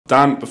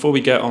Dan, before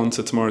we get on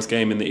to tomorrow's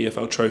game in the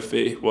EFL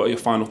Trophy, what are your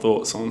final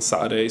thoughts on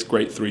Saturday's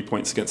great 3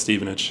 points against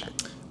Stevenage?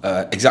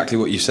 Exactly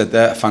what you said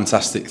there.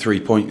 Fantastic 3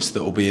 points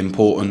that will be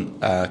important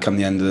come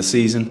the end of the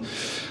season.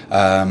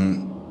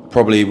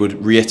 Probably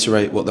would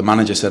reiterate what the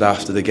manager said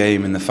after the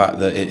game, in the fact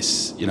that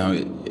it's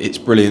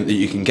brilliant that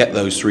you can get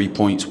those 3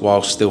 points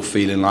while still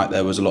feeling like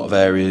there was a lot of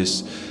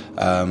areas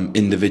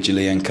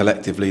individually and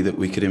collectively that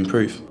we could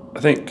improve.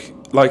 I think,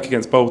 like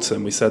against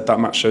Bolton, we said that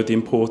match showed the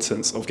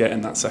importance of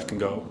getting that second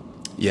goal.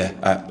 Yeah,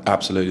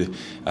 absolutely.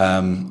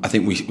 I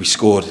think we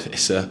scored,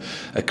 it's a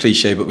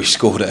cliche, but we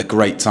scored at a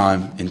great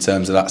time in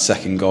terms of that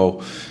second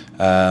goal.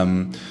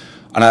 And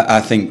I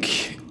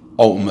think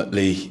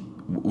ultimately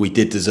we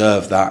did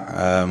deserve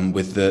that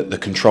with the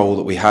control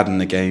that we had in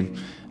the game.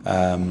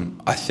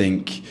 I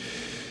think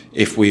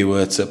if we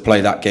were to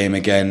play that game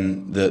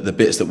again, the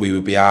bits that we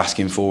would be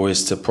asking for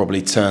is to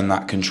probably turn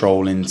that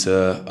control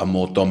into a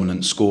more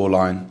dominant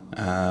scoreline.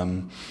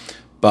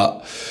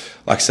 But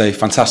like I say,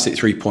 fantastic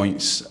 3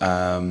 points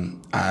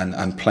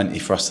and plenty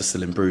for us to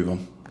still improve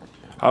on.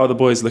 How are the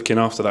boys looking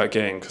after that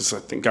game? Because I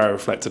think Gary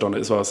reflected on it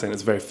as well, saying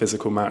it's a very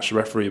physical match. The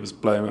referee was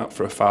blowing up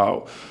for a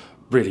foul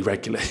really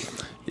regularly.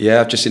 Yeah,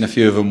 I've just seen a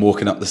few of them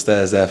walking up the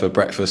stairs there for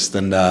breakfast,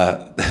 and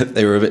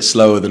they were a bit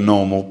slower than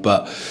normal.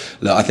 But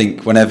look, I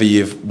think whenever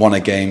you've won a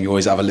game, you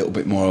always have a little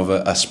bit more of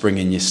a spring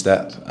in your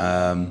step.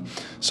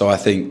 So I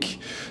think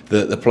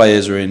the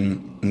players are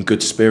in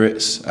good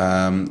spirits,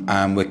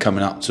 and we're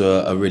coming up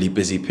to a really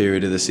busy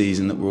period of the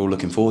season that we're all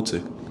looking forward to.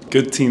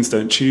 Good teams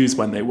don't choose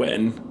when they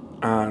win,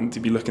 and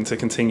you'd be looking to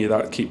continue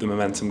that, keep the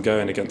momentum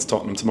going against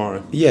Tottenham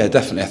tomorrow. Yeah,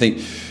 definitely. I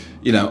think,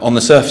 on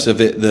the surface of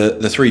it,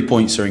 the 3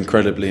 points are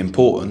incredibly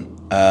important.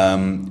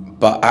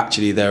 But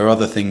actually, there are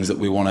other things that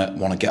we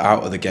want to get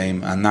out of the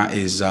game, and that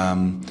is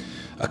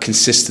a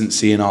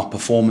consistency in our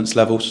performance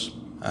levels,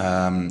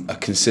 a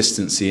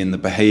consistency in the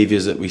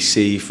behaviours that we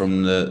see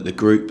from the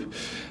group.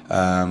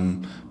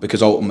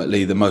 Because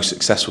ultimately the most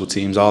successful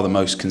teams are the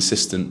most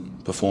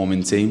consistent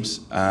performing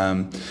teams.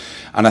 And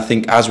I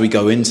think as we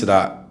go into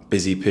that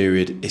busy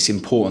period, it's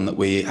important that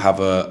we have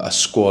a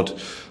squad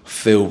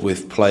filled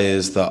with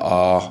players that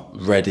are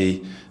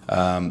ready,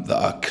 that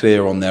are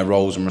clear on their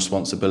roles and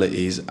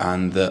responsibilities,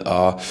 and that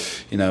are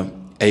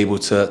able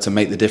to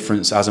make the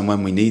difference as and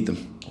when we need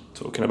them.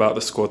 Talking about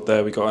the squad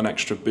there, we got an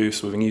extra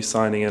boost with a new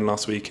signing in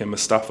last week in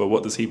Mustafa.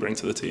 What does he bring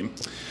to the team?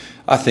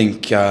 I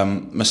think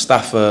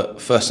Mustafa,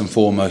 first and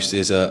foremost,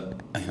 is an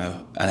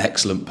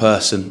excellent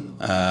person.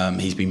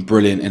 He's been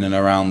brilliant in and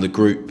around the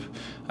group.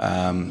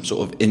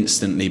 Sort of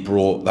instantly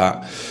brought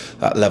that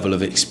level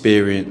of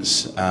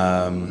experience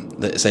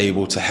that's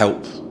able to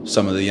help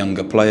some of the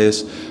younger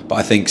players. But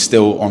I think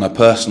still on a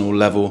personal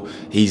level,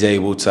 he's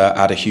able to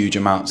add a huge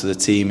amount to the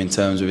team in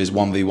terms of his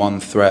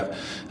 1v1 threat,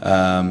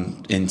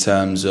 in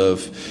terms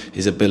of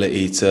his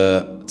ability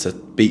to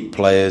beat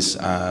players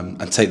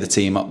and take the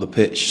team up the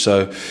pitch.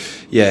 So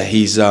yeah,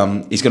 he's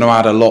going to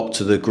add a lot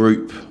to the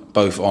group,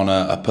 both on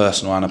a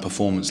personal and a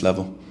performance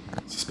level.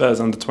 Spurs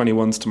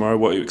under-21s tomorrow.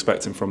 What are you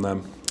expecting from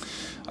them?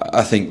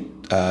 I think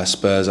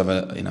Spurs have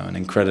an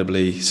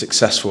incredibly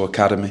successful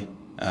academy.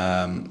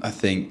 I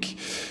think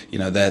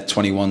their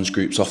 21s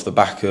group's off the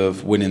back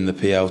of winning the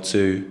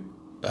PL2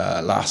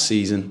 last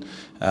season.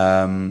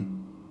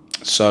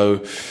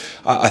 So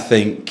I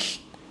think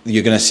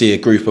you're going to see a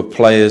group of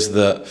players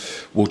that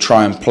will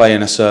try and play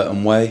in a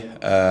certain way.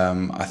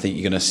 I think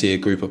you're going to see a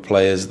group of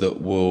players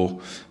that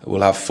will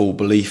have full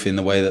belief in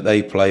the way that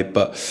they play.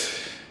 But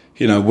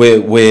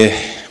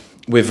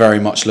we're very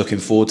much looking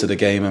forward to the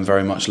game and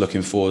very much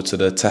looking forward to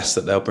the test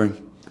that they'll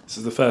bring. This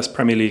is the first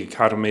Premier League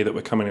academy that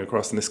we're coming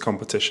across in this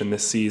competition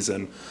this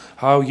season.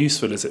 How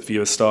useful is it for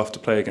you as staff to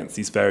play against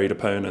these varied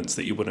opponents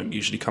that you wouldn't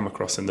usually come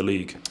across in the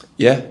league?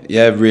 Yeah,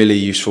 really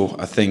useful.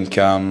 I think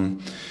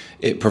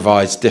it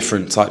provides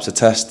different types of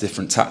tests,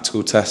 different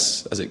tactical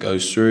tests as it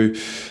goes through.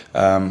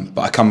 But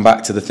I come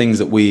back to the things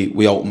that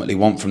we ultimately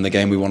want from the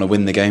game. We want to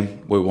win the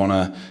game. We want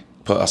to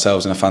put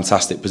ourselves in a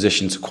fantastic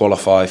position to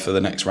qualify for the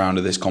next round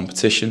of this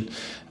competition.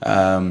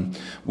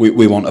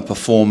 We want a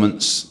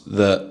performance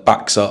that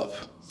backs up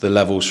the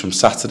levels from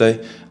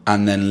Saturday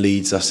and then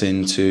leads us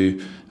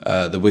into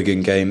the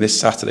Wigan game this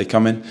Saturday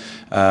coming.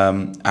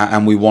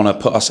 And we want to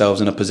put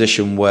ourselves in a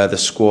position where the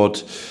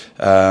squad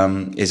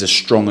is as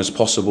strong as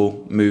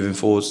possible moving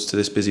forwards to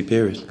this busy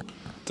period.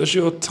 Does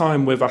your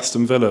time with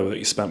Aston Villa that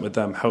you spent with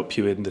them help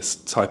you in this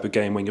type of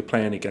game when you're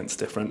playing against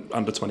different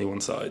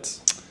under-21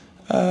 sides?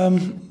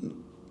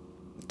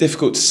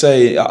 Difficult to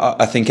say.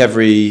 I think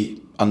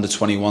every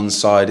under-21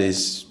 side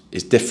is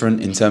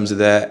different in terms of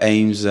their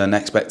aims and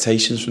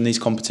expectations from these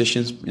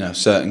competitions.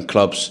 Certain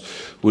clubs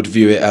would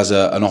view it as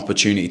an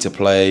opportunity to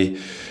play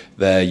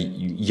their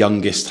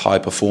youngest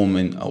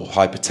high-performing or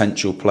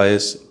high-potential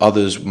players.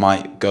 Others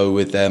might go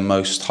with their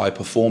most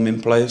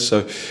high-performing players.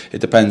 So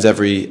it depends.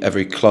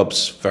 Every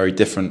club's very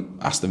different.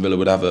 Aston Villa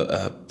would have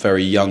a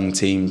very young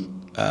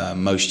team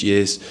most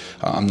years.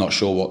 I'm not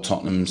sure what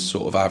Tottenham's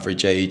sort of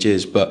average age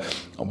is, but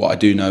what I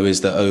do know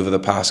is that over the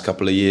past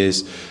couple of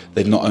years,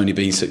 they've not only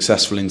been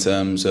successful in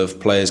terms of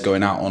players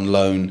going out on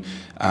loan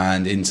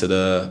and into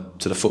the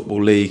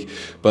Football League,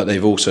 but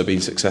they've also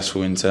been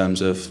successful in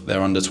terms of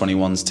their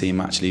under-21s team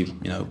actually,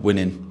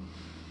 winning.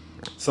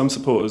 Some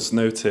supporters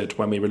noted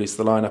when we released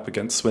the lineup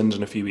against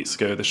Swindon a few weeks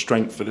ago the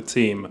strength for the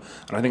team,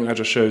 and I think that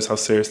just shows how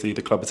seriously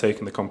the club are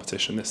taking the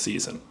competition this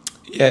season.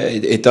 Yeah,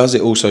 it does.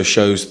 It also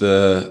shows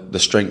the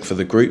strength of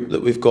the group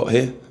that we've got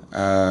here.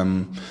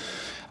 And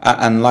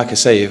like I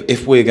say,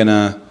 if we're going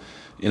to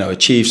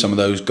achieve some of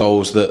those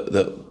goals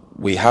that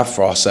we have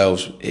for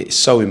ourselves, it's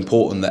so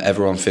important that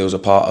everyone feels a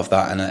part of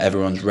that and that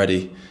everyone's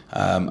ready.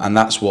 And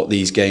that's what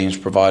these games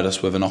provide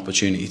us with an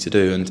opportunity to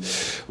do. And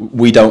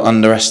we don't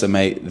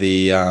underestimate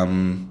the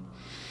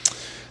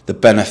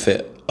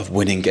benefit of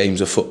winning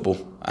games of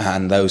football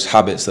and those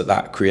habits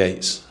that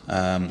creates.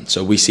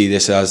 So we see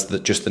this as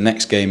just the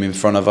next game in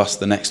front of us,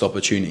 the next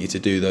opportunity to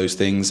do those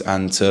things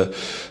and to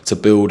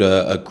build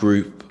a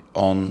group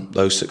on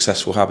those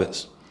successful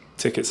habits.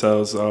 Ticket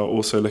sales are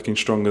also looking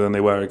stronger than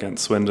they were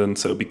against Swindon,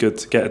 so it'll be good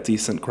to get a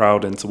decent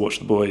crowd in to watch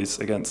the boys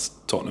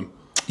against Tottenham.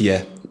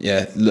 Yeah.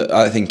 Look,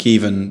 I think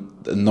even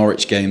the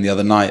Norwich game the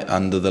other night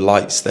under the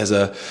lights, there's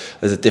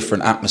a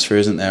different atmosphere,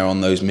 isn't there,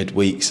 on those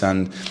midweeks,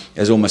 and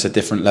there's almost a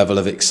different level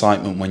of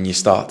excitement when you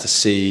start to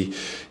see,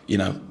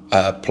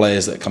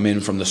 players that come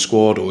in from the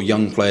squad or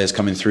young players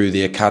coming through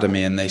the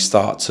academy, and they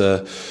start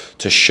to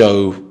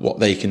show what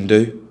they can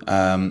do.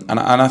 And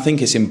I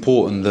think it's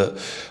important that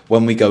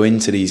when we go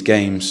into these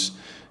games,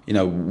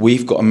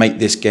 we've got to make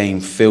this game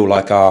feel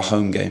like our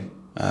home game.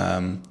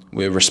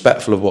 We're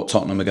respectful of what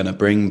Tottenham are going to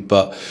bring,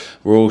 but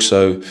we're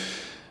also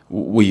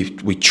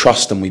we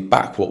trust and we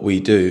back what we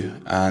do,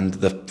 and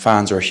the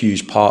fans are a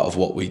huge part of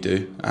what we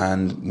do,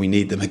 and we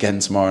need them again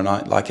tomorrow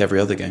night like every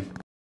other game.